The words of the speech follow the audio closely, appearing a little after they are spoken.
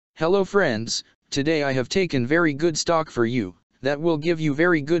Hello friends, today I have taken very good stock for you, that will give you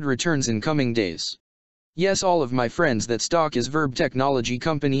very good returns in coming days. Yes, all of my friends, that stock is Verb Technology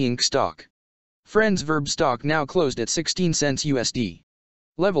Company Inc. stock. Friends, Verb stock now closed at 16 cents USD.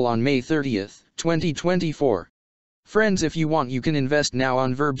 Level on May 30th, 2024. Friends, if you want you can invest now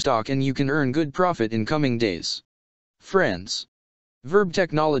on Verb stock and you can earn good profit in coming days. Friends, Verb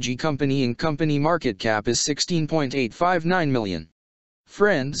Technology Company Inc. company market cap is 16.859 million.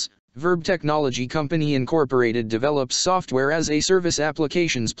 Friends, Verb Technology Company Incorporated develops software as a service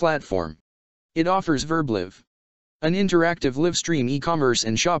applications platform. It offers Verb Live, an interactive live stream e-commerce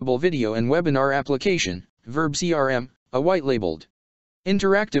and shoppable video and webinar application, Verb CRM, a white-labeled,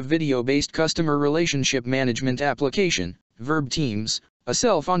 interactive video-based customer relationship management application, Verb Teams, a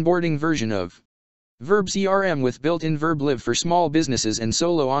self-onboarding version of Verb CRM with built-in Verb Live for small businesses and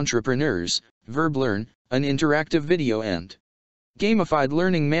solo entrepreneurs, Verb Learn, an interactive video and gamified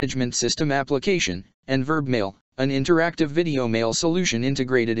learning management system application, and Verb Mail, an interactive video mail solution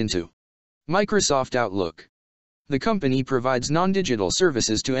integrated into Microsoft Outlook. The company provides non-digital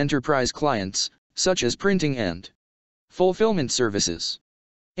services to enterprise clients, such as printing and fulfillment services.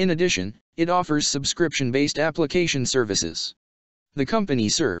 In addition, it offers subscription-based application services. The company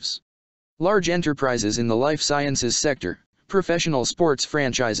serves large enterprises in the life sciences sector, professional sports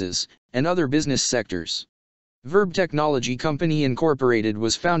franchises, and other business sectors. Verb Technology Company Incorporated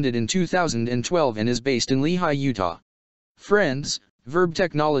was founded in 2012 and is based in Lehi, Utah. Friends, Verb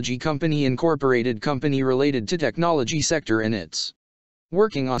Technology Company Incorporated company related to technology sector and it's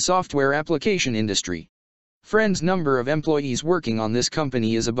working on software application industry. Friends, number of employees working on this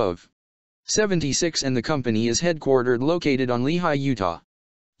company is above 76 and the company is headquartered located on Lehi, Utah,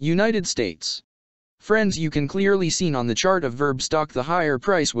 United States. Friends, you can clearly see on the chart of Verb stock the higher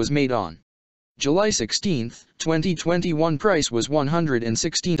price was made on July 16, 2021. Price was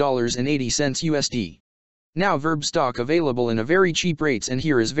 $116.80 USD. Now Verb stock available in a very cheap rates, and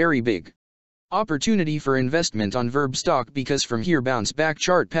here is very big opportunity for investment on Verb stock because from here bounce back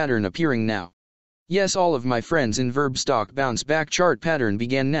chart pattern appearing now. Yes, all of my friends, in Verb stock bounce back chart pattern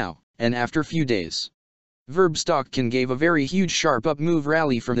began now, and after few days Verb stock can give a very huge sharp up move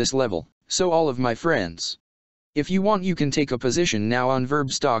rally from this level. So all of my friends, if you want you can take a position now on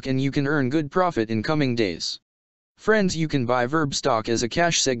Verb stock and you can earn good profit in coming days. Friends, you can buy Verb stock as a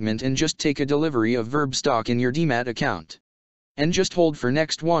cash segment and just take a delivery of Verb stock in your demat account. And just hold for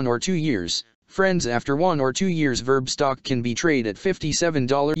next 1 or 2 years. Friends, after 1 or 2 years Verb stock can be traded at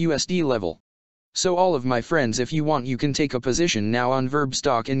 $57 USD level. So all of my friends, if you want you can take a position now on Verb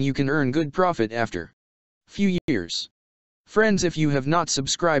stock and you can earn good profit after few years. Friends, if you have not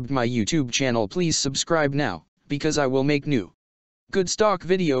subscribed my YouTube channel, please subscribe now, because I will make new good stock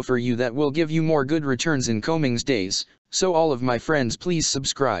video for you that will give you more good returns in coming days. So all of my friends, please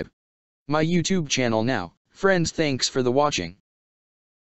subscribe my YouTube channel now. Friends, thanks for the watching.